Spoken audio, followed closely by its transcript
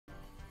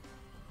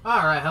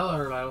Alright, hello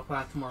everybody, welcome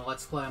back to more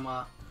Let's Play.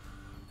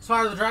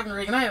 Spyro the Dragon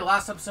Reignited.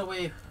 Last episode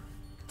we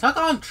took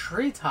on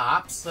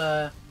treetops.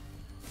 Now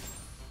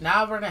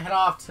we're gonna head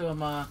off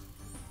to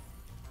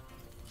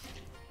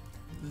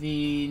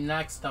the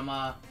next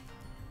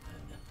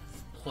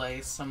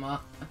place.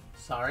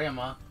 Sorry,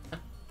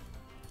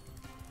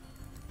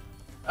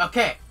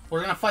 Okay,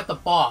 we're gonna fight the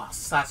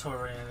boss. That's what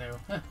we're gonna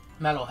do.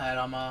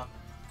 Metalhead.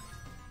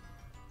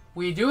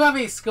 We do have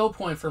a skill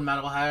point for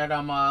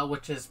Metalhead,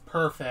 which is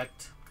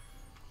perfect.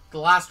 The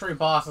last three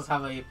bosses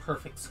have a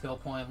perfect skill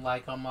point,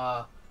 like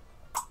Dr.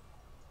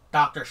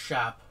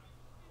 Shemp.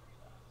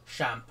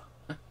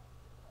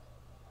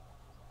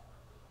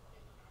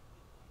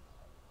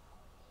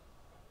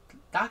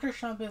 Dr.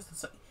 Shemp is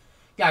the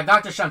yeah,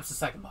 Dr. Shemp's the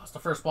second boss. The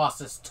first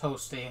boss is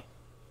Toasty.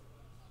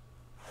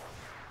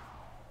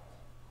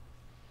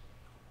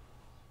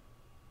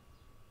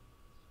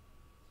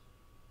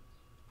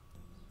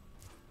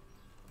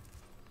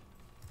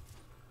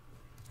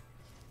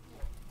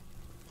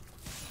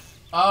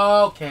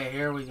 Okay,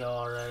 here we go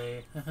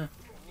already.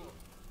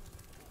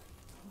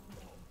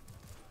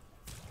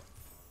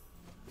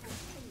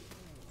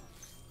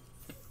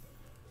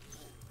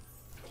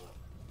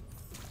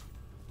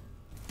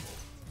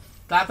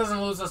 That doesn't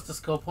lose us the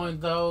skill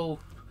point, though.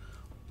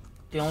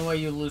 The only way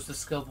you lose the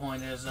skill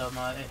point is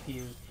if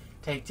you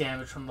take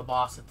damage from the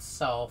boss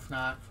itself,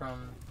 not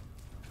from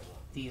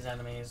these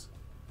enemies.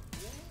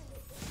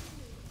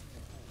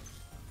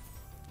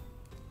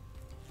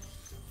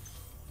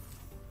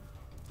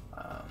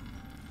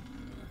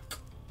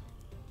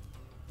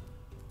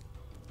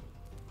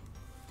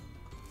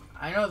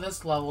 I know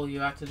this level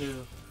you have to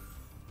do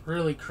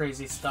really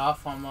crazy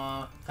stuff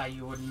that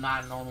you would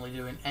not normally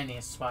do in any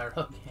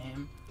Spyro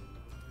game.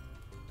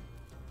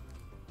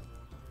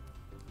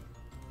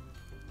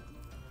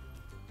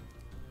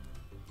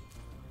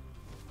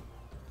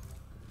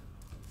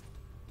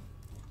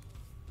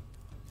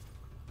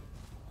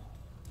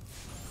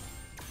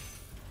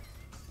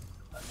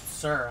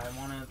 Sir, I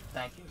want to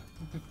thank you.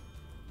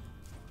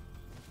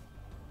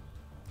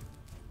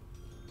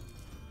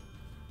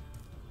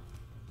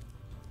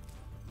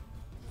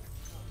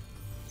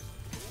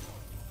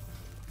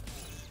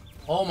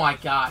 Oh my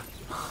god.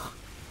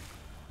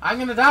 I'm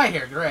gonna die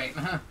here, great.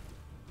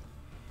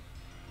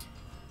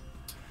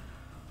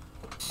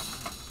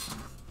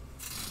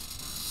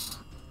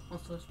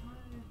 What's this?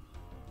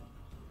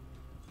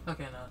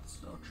 Okay, no, it's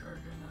still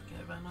charging.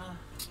 Okay, but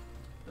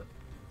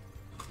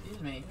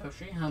excuse me,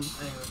 Yoshi. Anyway,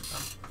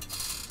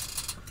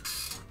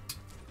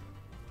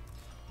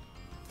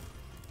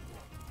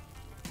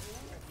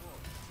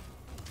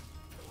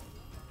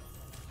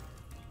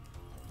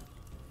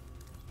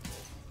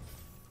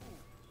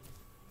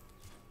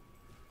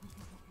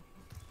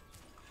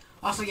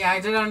 Also, yeah, I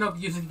did end up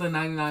using the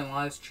 99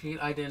 lives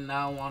cheat. I did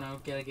not want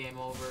to get a game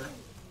over.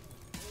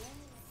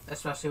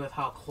 Especially with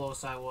how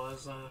close I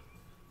was.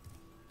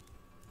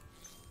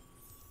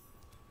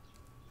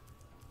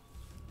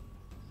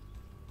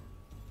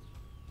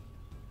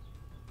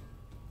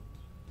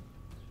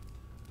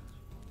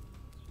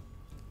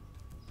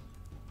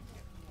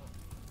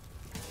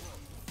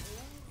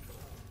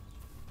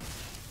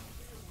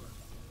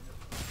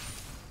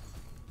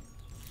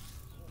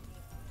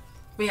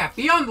 But yeah,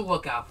 be on the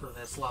lookout for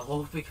this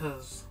level,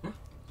 because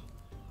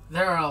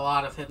there are a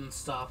lot of hidden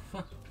stuff.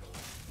 A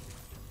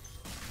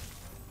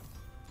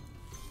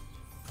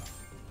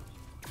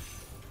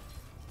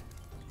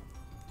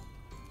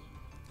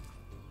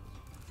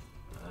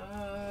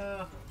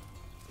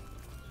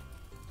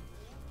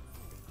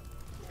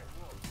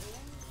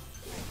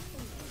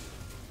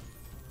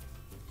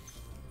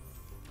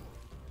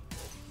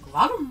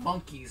lot of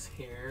monkeys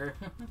here.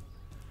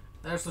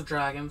 There's the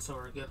dragon, so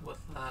we're good with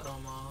that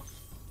almost.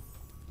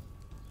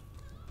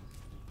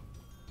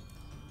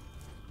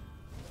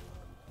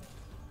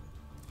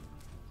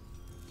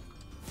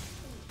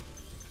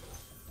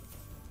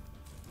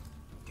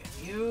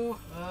 You,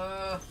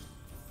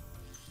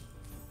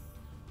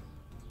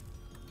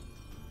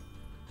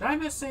 did I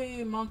miss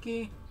a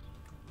monkey?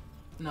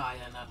 No, I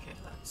didn't. Okay,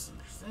 that's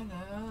interesting.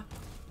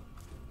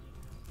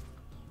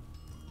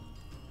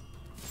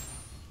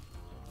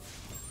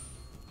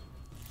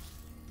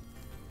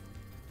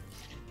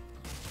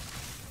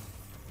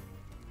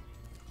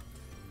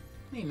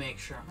 Let me make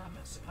sure I'm not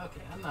missing.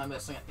 Okay, I'm not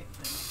missing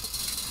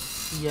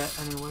anything yet.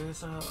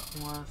 Anyways,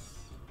 unless.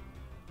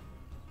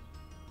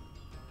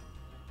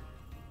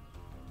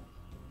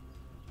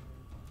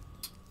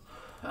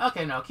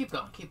 Okay, no, keep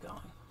going, keep going.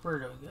 We're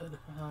doing good.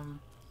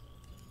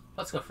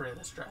 Let's go free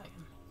this dragon.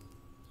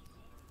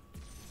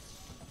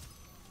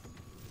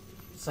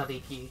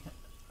 Sadiki.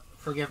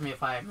 Forgive me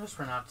if I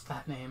mispronounced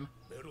that name.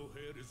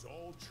 Metalhead is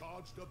all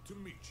charged up to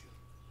meet you.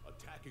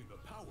 Attacking the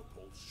power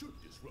pole should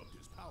disrupt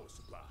his power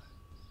supply.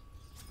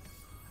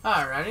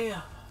 Alrighty.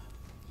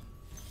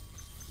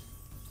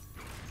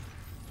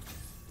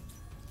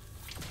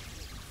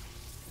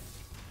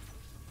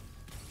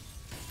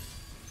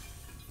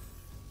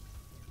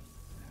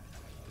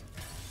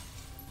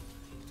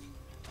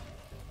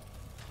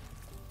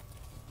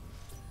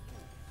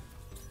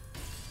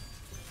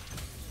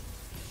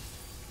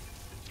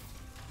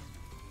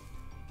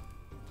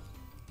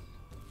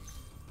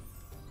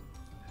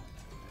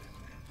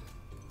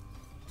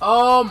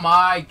 Oh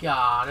my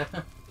god.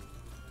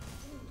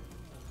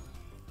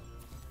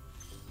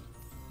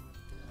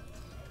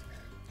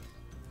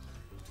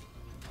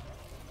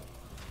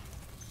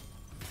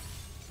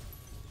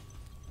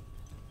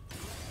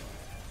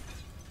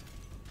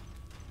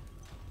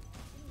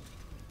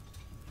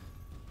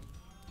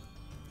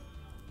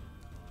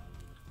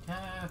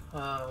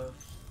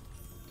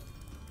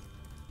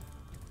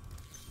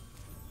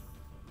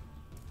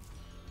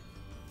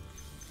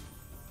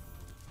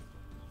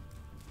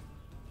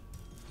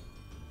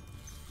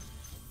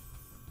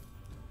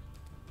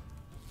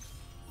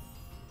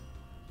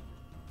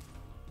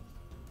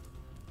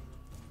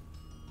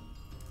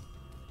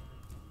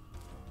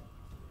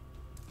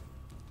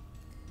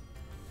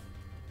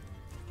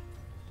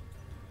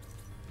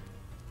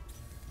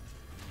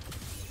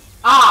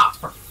 Ah,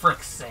 for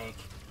frick's sake.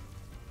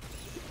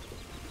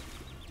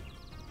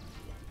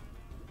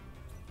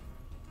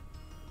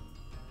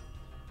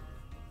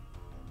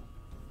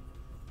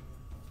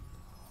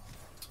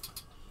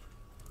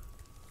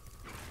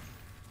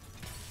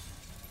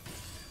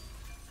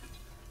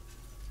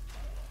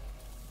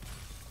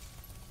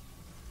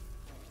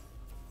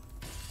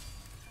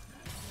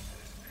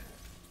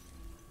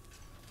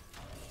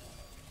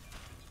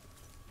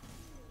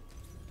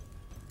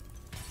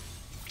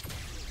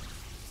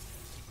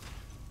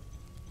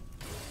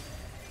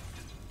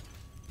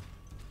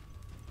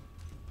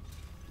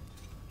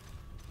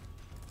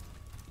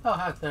 Oh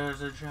heck,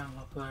 there's a gem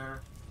up there.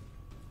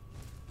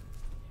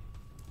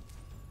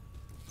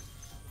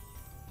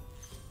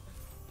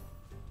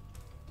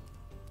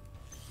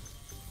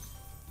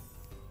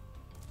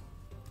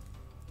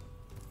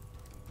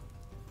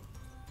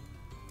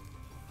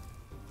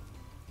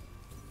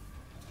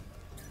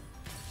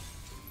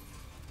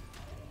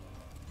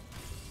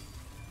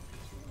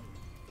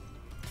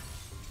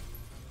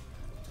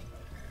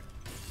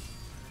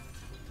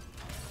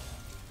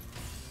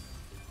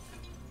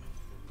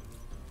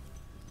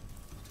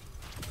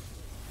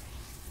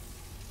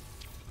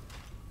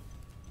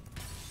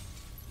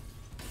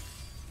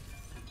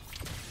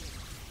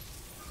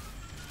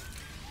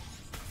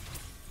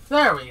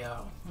 There we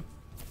go.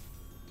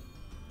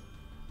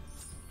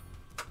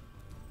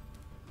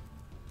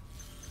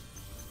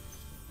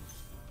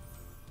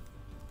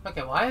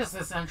 Okay, why does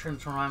this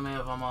entrance remind me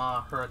of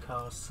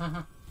Hurricos?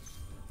 How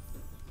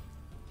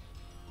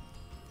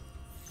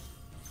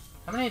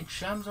many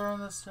gems are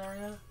in this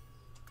area?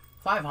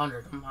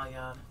 500, oh my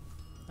god.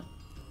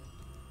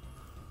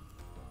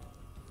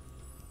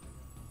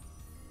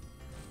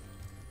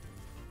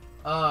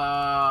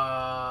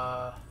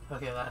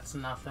 Okay, that's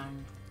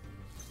nothing.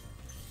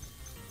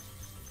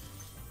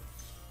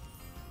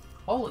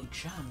 Holy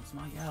gems,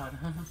 my god.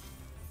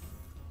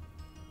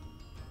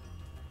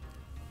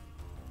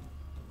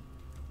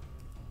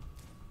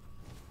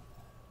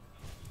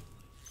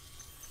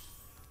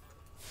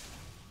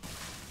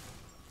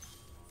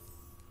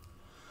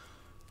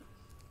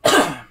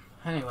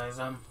 Anyways,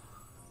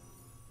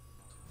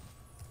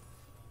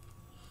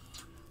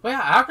 but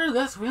yeah, after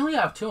this, we only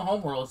have 2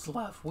 homeworlds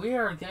left. We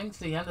are getting to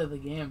the end of the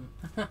game.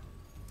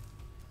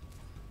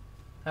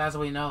 As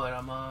we know it,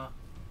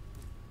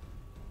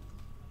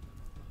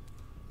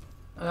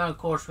 and then, of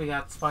course, we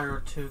got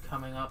Spyro 2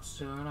 coming up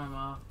soon.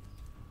 And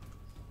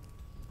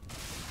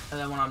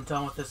then when I'm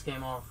done with this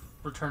game, I'll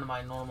return to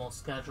my normal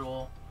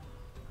schedule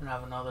and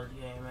have another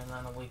game and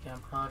then a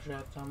weekend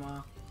project.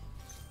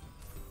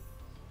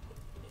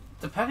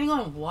 Depending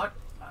on what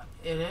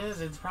it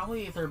is, it's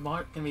probably either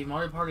gonna be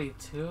Mario Party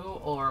 2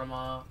 or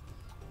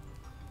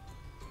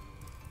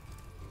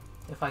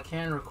if I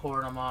can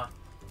record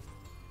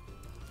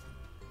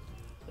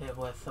it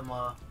with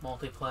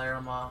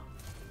multiplayer,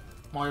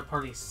 Mario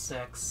Party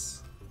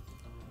 6.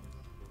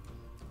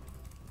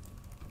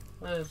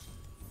 What is...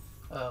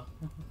 Oh.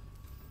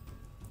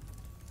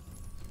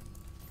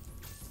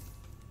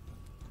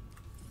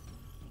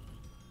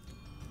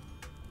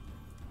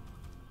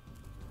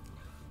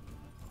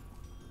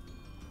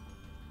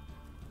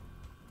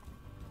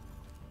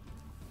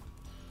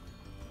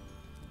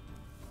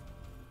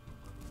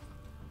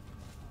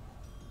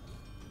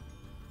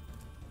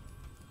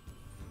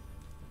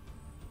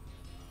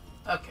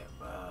 Okay,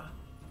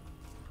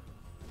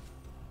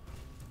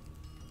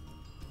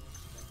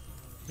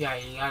 yeah,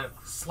 you gotta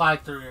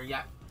slide through here.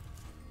 Yeah,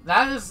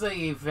 that is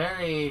the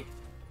very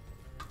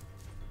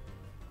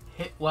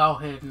well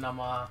hidden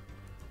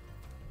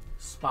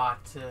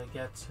spot to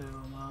get to.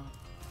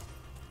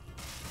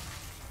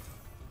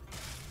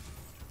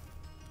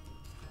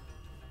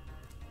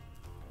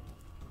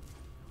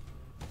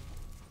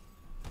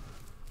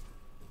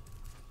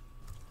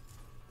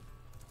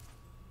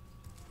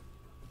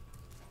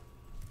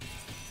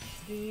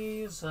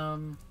 These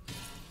oh,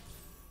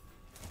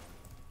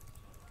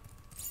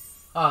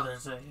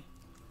 there's a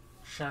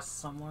chest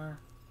somewhere.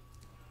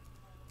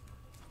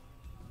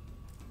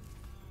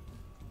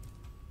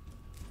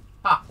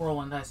 Ah,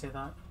 whirlwind, I see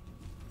that.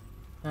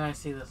 And I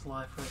see this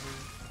life right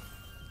here.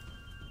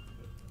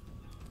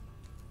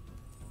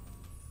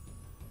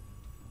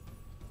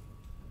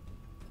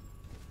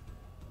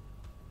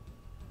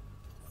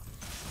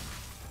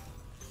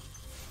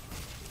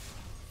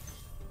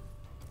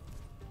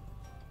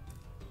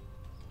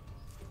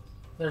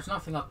 There's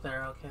nothing up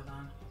there. Okay,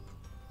 then.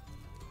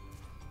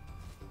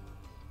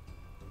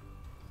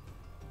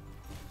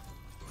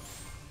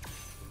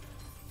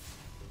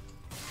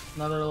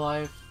 Another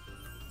life.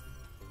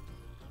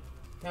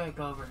 Okay,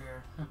 go over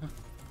here.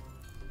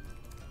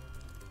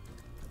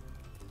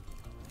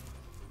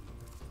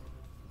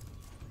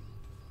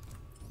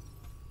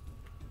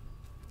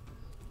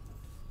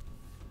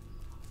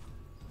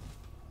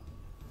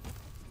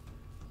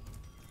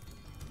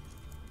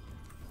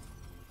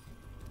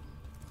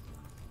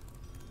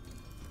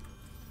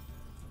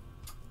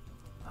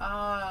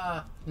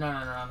 No.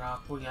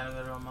 We gotta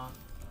go to him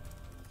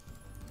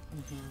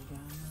in here again.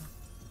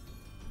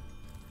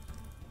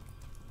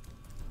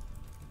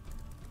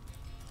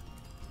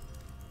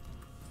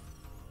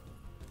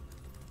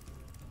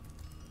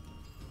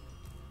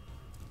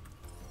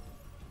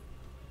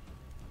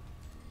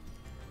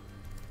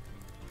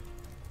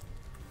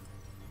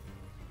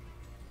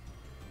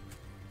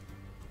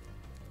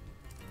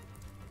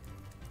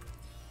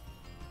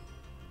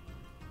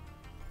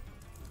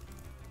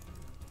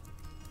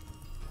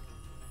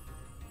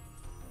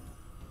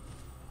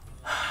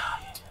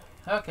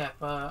 Okay,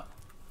 but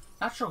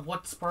not sure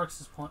what sparks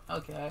this point.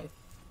 Okay.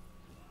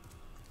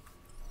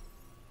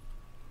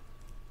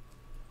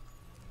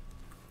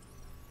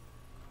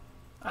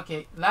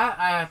 Okay, that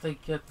I have to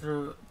get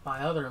through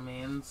by other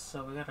means,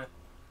 so we gotta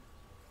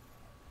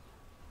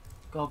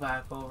go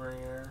back over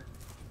here.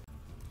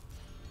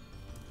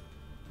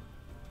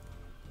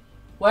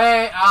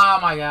 Wait, oh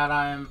my god,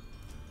 I'm...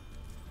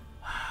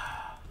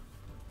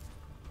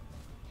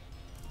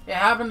 It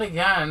happened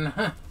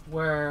again,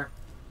 where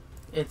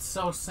it's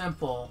so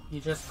simple. You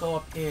just go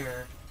up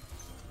here,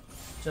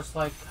 just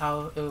like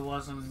how it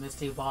was in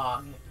Misty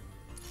Bog.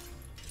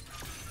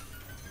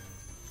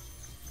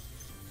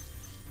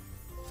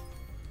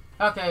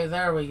 Okay,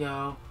 there we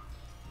go.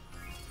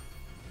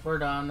 We're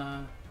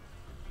done.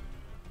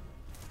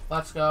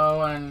 Let's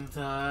go and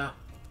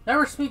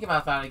never speak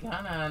about that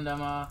again.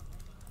 And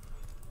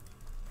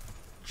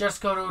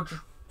just go to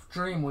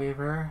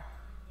Dreamweaver.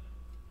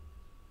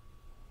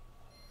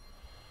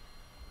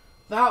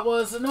 That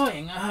was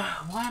annoying.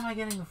 Why am I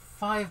getting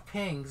 5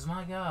 pings?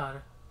 My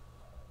god.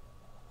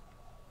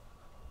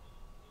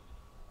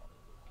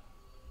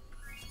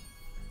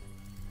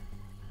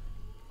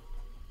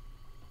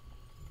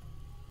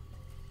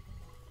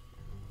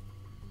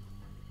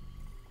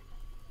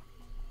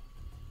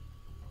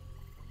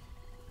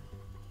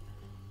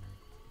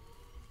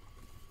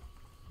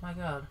 My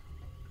god.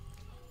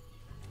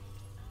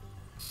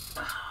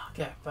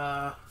 Okay,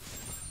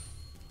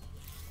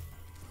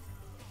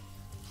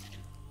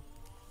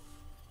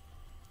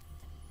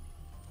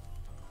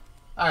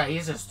 alright,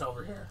 he's just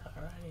over here.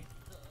 Alrighty.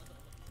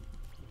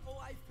 Oh,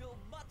 I feel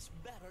much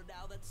better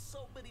now that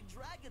so many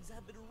dragons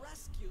have been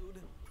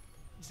rescued.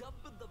 Jump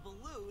in the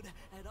balloon,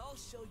 and I'll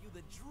show you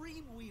the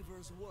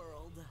Dreamweaver's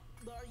world.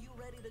 Are you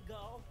ready to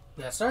go?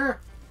 Yes, sir.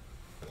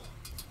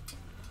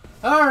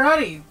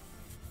 Alrighty.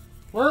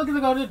 We're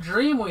gonna go to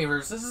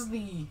Dreamweavers. This is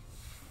the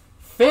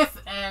 5th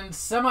and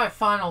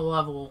semi-final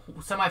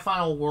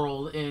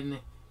world in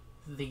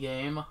the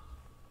game.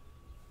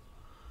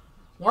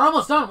 We're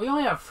almost done. We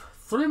only have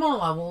 3 more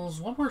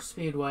levels, 1 more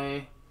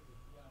speedway,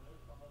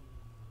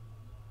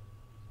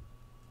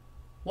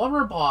 1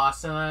 more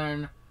boss, and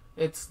then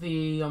it's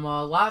the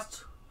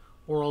last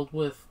world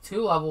with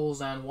 2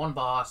 levels and 1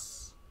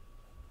 boss.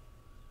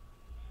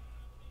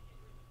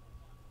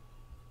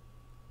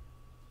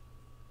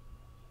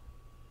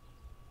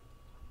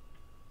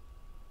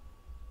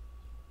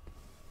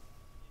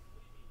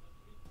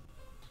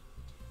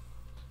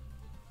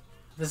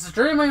 This is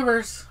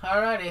Dreamweavers.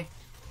 Alrighty.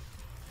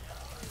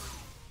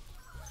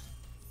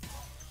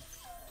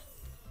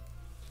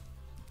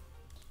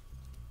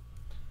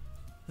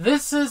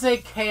 This is a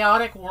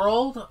chaotic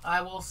world,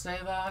 I will say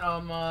that.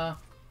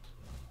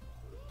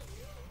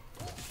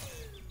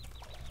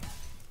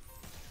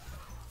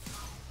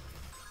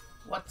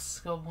 What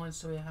skill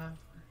points do we have?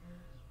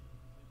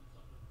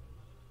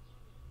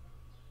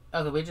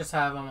 Okay, we just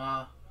have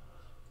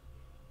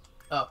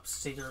up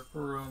secret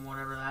room,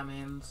 whatever that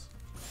means.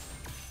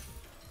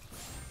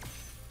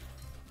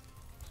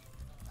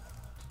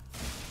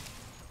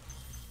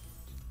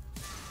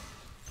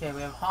 Okay,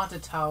 we have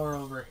Haunted Tower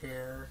over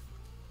here.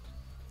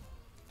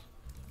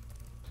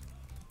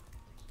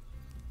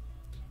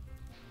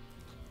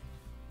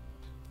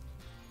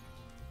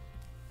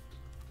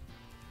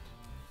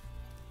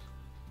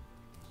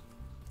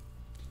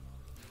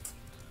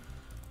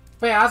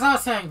 But yeah, as I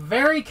was saying,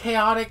 very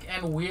chaotic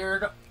and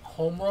weird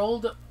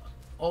homeworld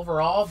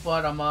overall,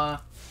 but oh, come on.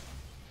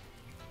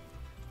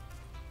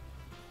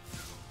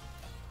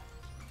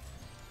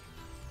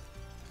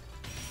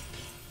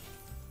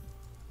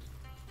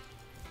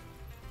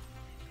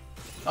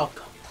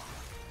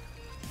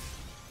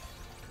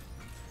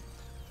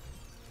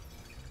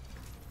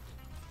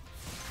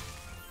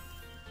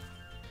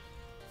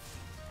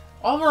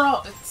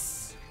 Overall,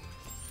 it's...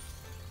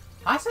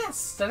 I say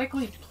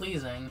aesthetically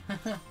pleasing.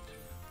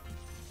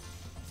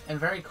 And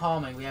very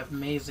calming. We have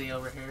Maisie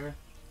over here.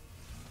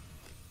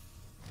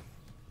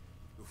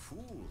 The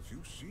fools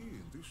you see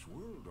in this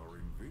world are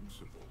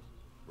invincible,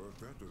 but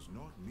that does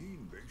not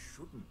mean they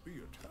shouldn't be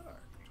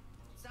attacked.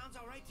 Sounds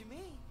alright to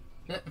me.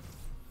 Yep.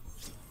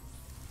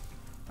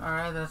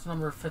 Alright, that's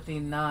number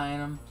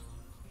 59.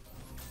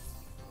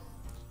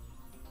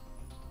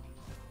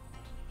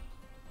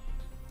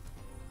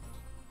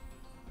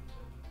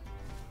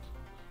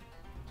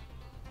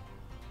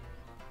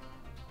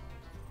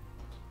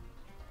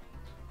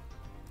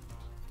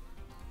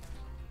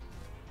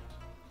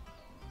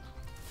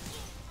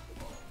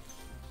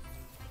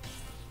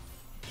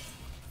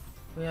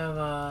 We have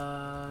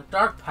a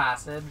dark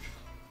passage.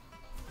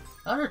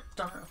 Other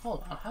dark.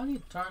 Hold on. How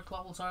many dark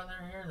levels are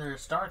there here?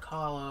 There's Dark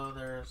Hollow.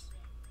 There's.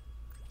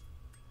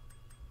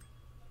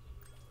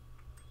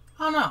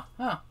 Oh no.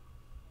 Oh.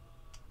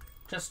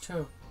 Just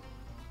 2.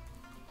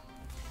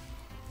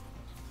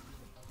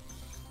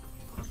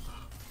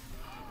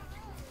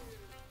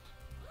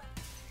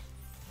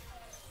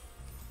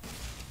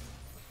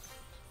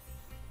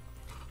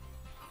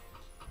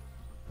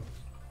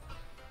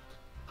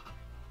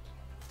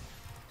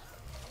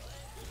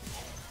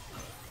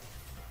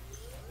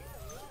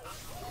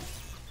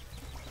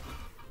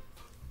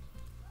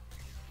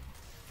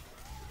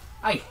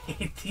 I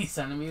hate these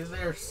enemies,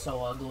 they're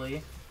so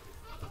ugly.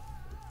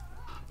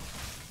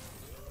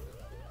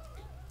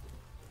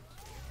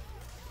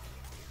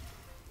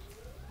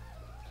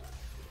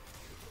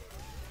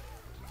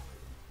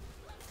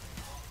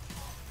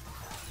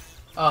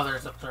 Oh,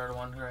 there's a third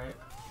one, great.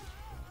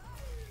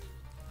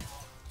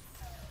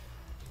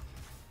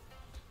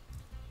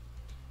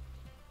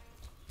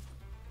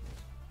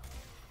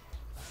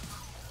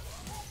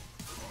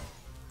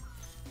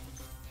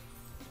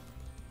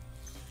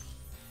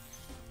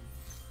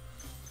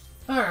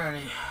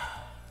 Alrighty.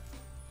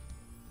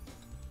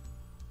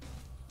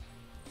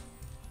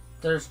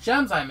 There's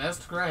gems I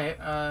missed, great.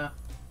 Get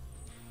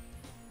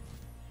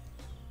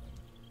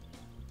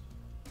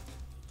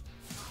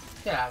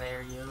out of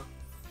here, you.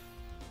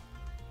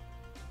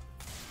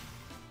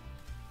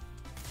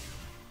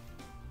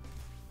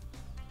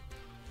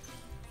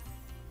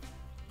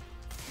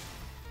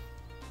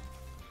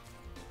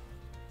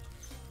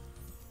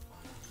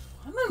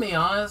 I'm gonna be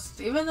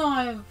honest, even though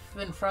I've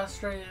been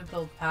frustrated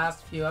the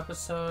past few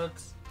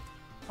episodes,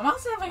 I'm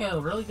also having a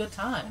really good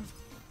time.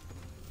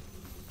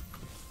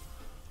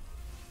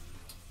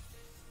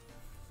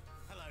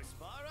 Hello,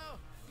 Spyro.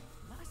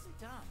 Nicely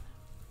done.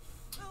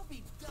 I'll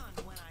be done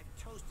when I've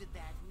toasted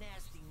that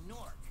nasty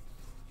Nork.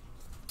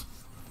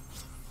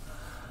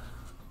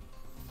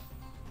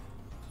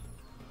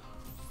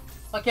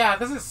 Like, yeah,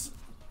 this is...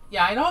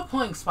 Yeah, I know I'm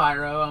playing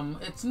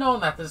Spyro. It's known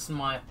that this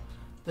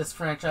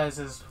franchise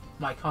is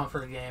my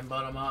comfort game,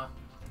 but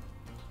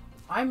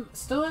I'm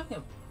still having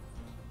a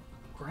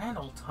grand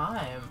old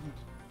time.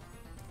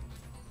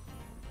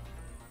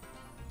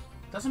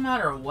 Doesn't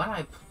matter when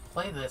I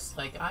play this,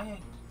 like, I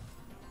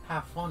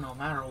have fun no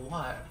matter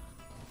what.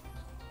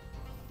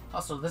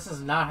 Also, this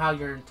is not how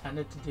you're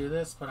intended to do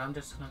this, but I'm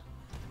just gonna...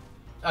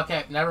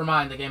 Okay, never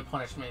mind, the game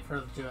punished me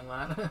for doing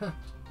that.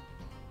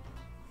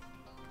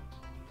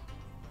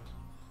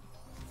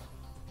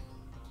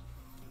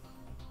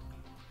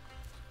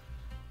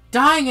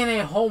 Dying in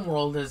a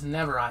homeworld is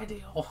never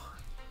ideal.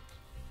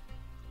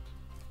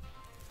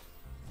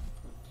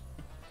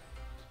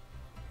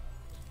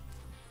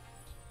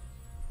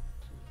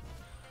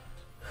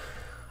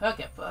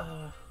 Okay,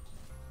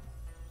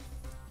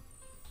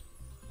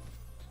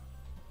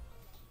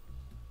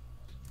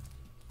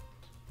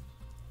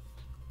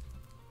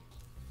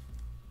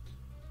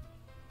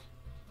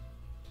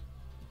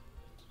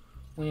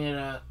 we need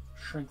to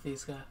shrink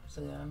these guys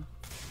again.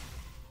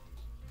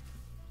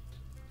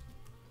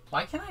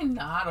 Why can I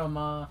not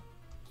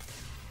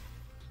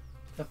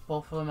get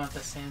both of them at the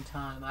same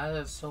time? That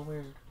is so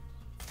weird.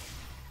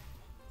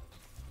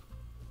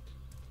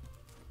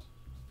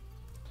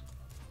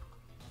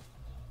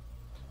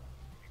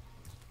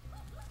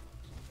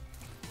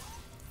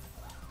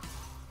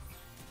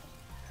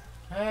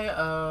 Okay,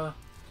 I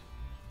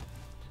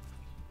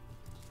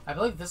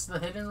believe this is the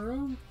hidden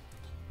room?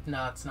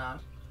 No, it's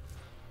not.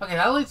 Okay,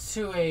 that leads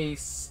to a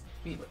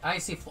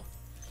icy floor.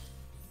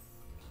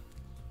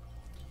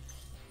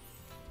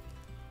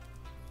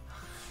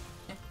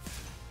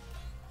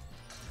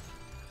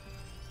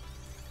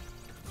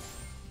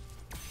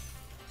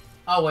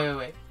 Oh,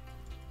 wait.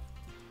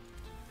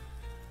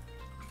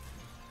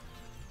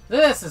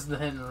 This is the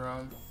hidden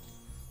room.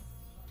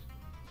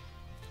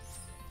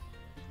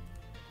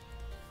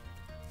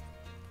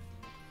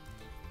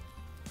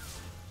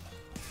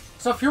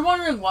 So if you're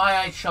wondering why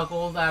I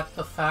chuckled at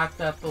the fact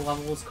that the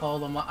level was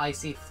called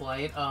Icy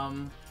Flight,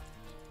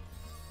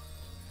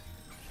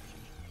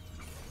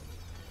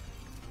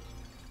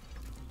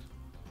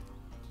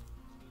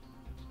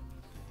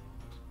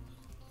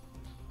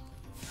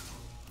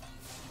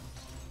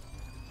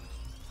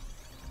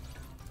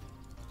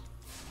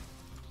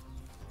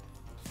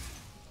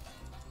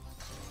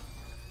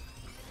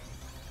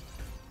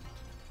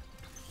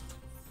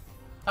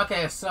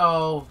 okay,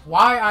 so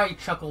why I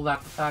chuckled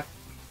at the fact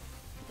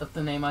that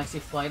the name Icy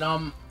Flight,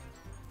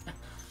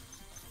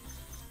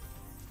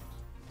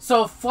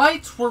 So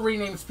flights were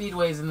renamed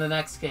speedways in the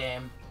next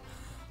game.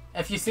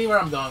 If you see where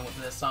I'm going with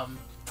this,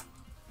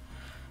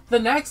 the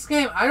next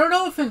game, I don't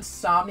know if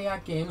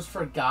Insomniac Games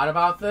forgot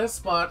about this,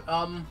 but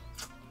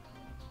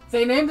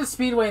they named the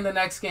speedway in the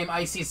next game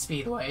Icy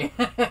Speedway.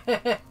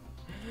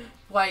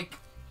 Like,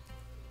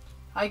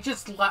 I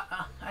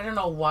don't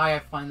know why I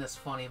find this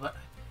funny, but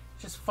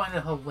I just find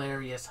it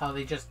hilarious how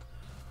they just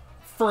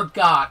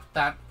forgot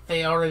that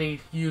they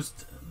already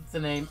used the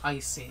name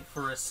Icy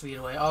for a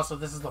speedway. Also,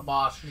 this is the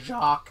boss,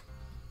 Jacques.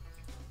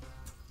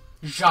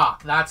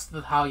 Jacques, that's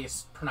how you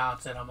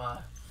pronounce it.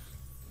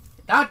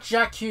 Not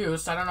Jacques.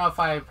 I don't know if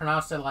I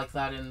pronounced it like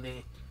that in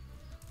the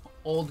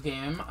old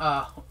game.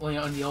 Well, you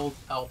know, in the old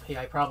LP,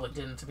 I probably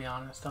didn't, to be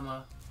honest.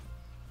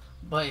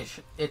 But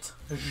it's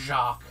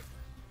Jacques.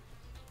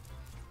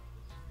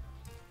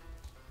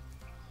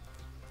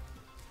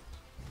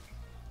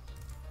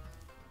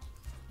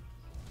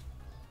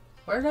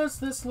 Where does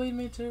this lead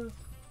me to?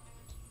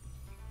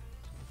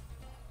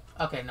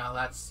 Okay, no,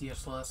 that's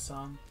useless.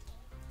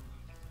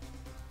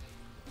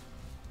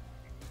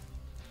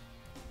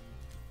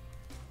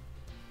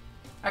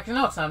 Actually,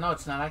 no, it's not. No,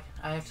 it's not.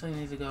 I actually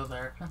need to go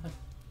there.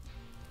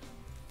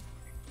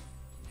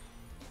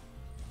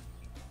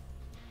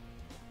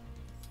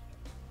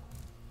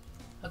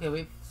 Okay,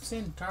 we've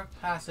seen Dark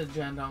Passage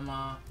and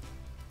I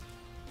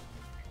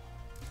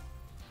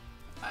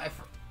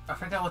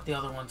forgot what the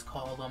other one's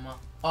called.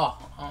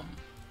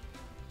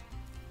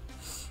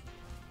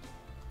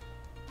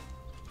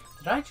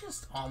 Did I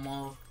just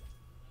almost?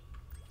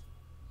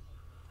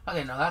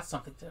 Okay, no, that's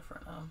something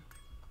different.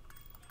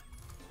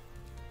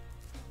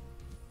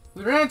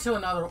 We ran into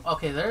another.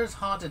 Okay, there's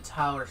haunted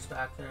towers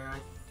back there. I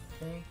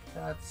think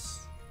that's.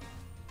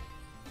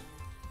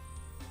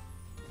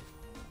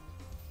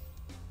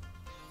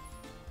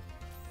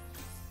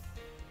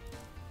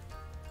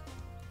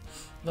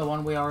 The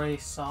one we already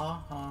saw.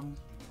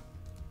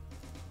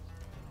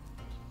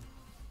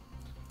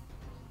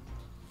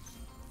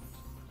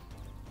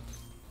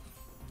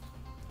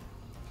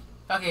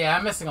 Okay, yeah,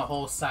 I'm missing a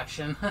whole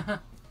section.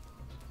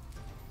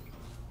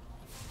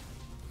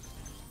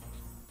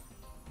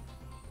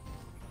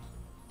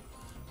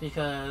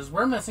 Because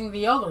we're missing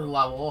the other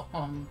level.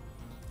 And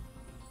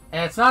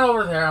it's not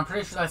over there. I'm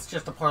pretty sure that's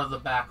just a part of the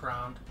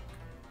background.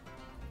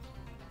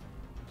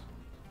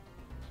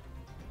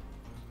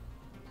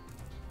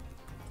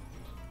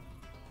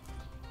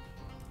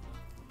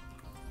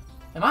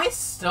 Am I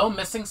still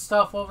missing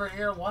stuff over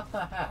here? What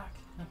the heck?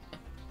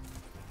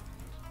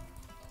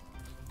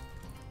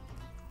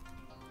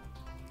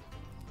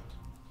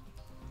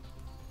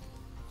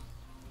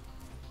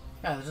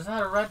 Yeah, there's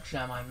another red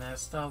gem I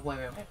missed. Wait.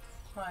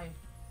 Right.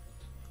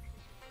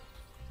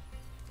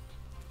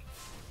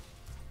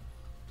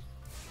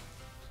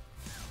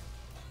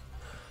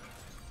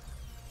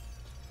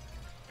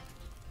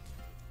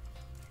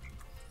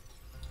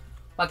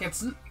 Like,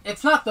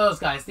 it's not those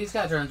guys. These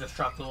guys are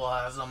indestructible,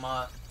 as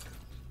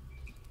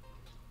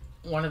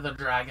one of the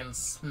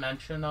dragons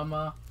mentioned,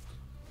 Okay,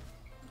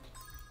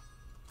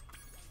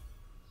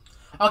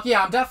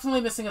 yeah, I'm definitely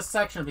missing a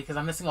section because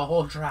I'm missing a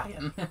whole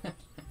dragon.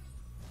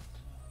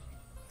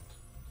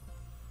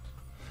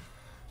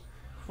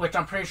 Which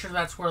I'm pretty sure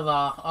that's where the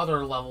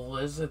other level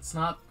is. It's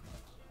not...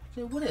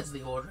 Actually, what is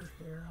the order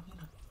here? I'm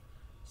gonna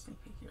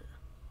sneak peek here.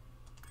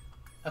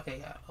 Okay,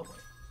 yeah. Oh,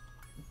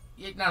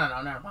 wait.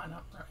 No, never mind.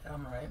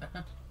 I'm right.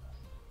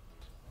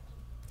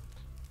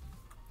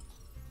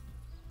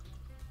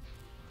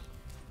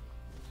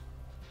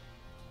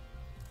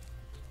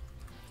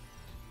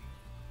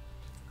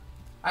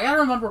 I gotta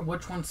remember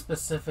which one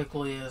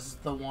specifically is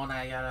the one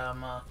I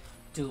gotta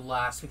do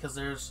last, because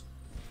it's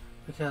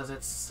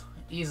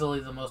easily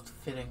the most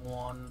fitting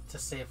one to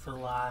save for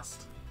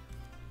last.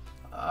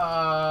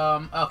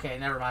 Okay,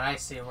 never mind. I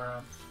see where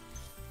I'm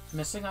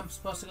missing. I'm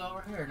supposed to go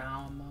over here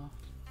now.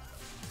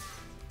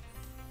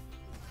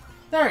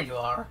 There you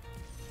are,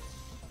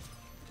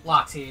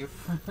 Latif.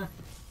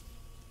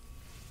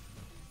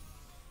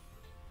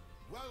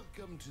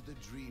 Welcome to the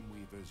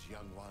Dreamweavers,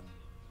 young one.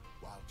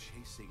 While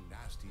chasing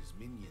Nasty's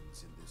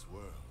minions in this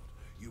world,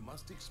 you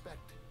must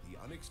expect the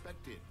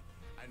unexpected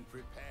and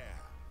prepare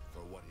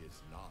for what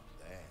is not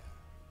there.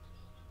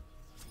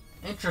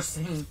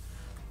 Interesting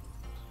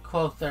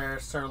quote there,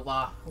 Sir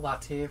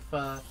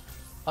Latif.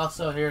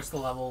 Also, here's the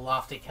level,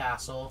 Lofty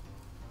Castle.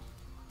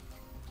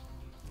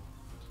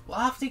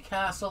 Lofty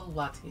Castle,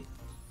 Latif.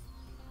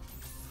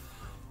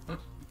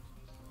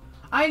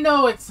 I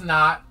know it's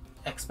not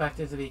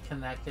expected to be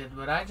connected,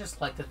 but I just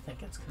like to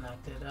think it's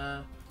connected.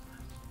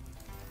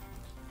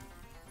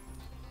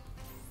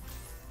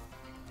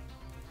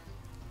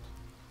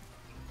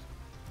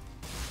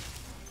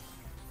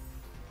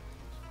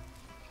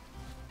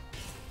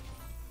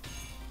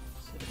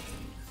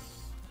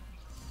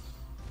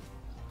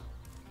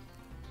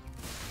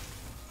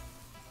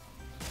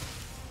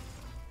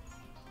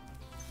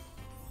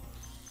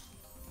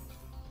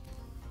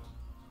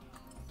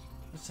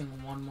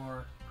 Missing one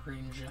more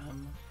green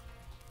gem.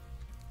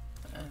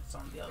 And it's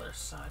on the other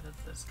side of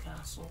this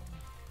castle.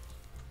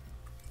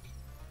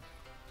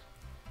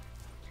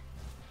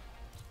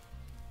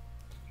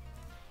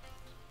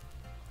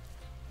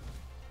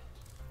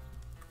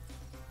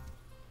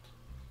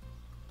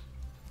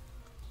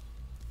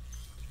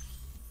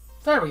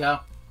 There we go.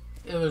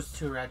 It was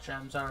 2 red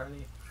gems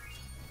already.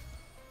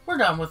 We're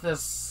done with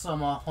this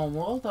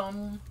homeworld.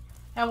 And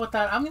with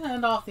that, I'm gonna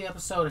end off the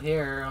episode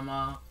here.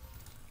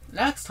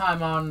 Next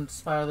time on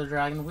Spyro the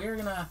Dragon, we're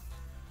gonna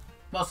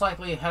most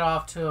likely head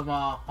off to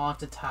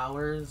Haunted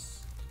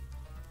Towers.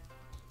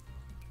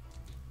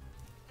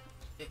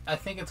 I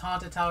think it's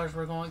Haunted Towers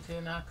we're going to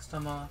next.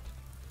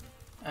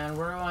 And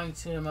we're going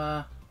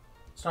to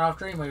start off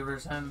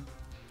Dreamweavers and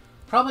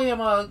probably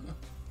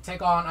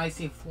take on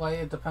Icy Flight.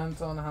 It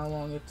depends on how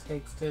long it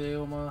takes to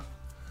do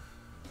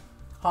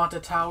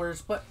Haunted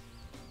Towers, but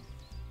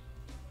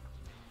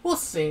we'll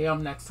see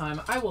next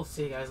time. I will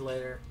see you guys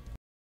later.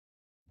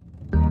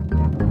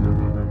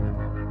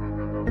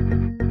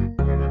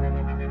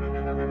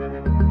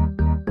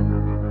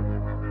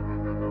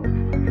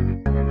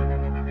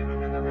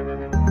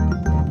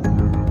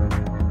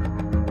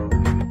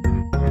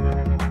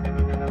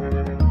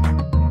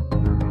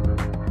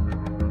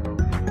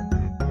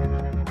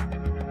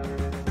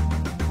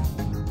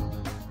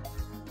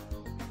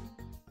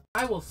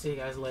 I will see you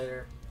guys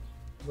later.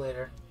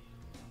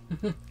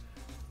 Okay,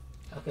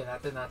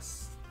 that did not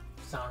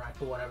sound right,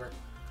 but whatever.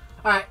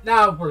 Alright,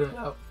 now we're gonna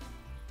go.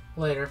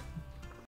 Later.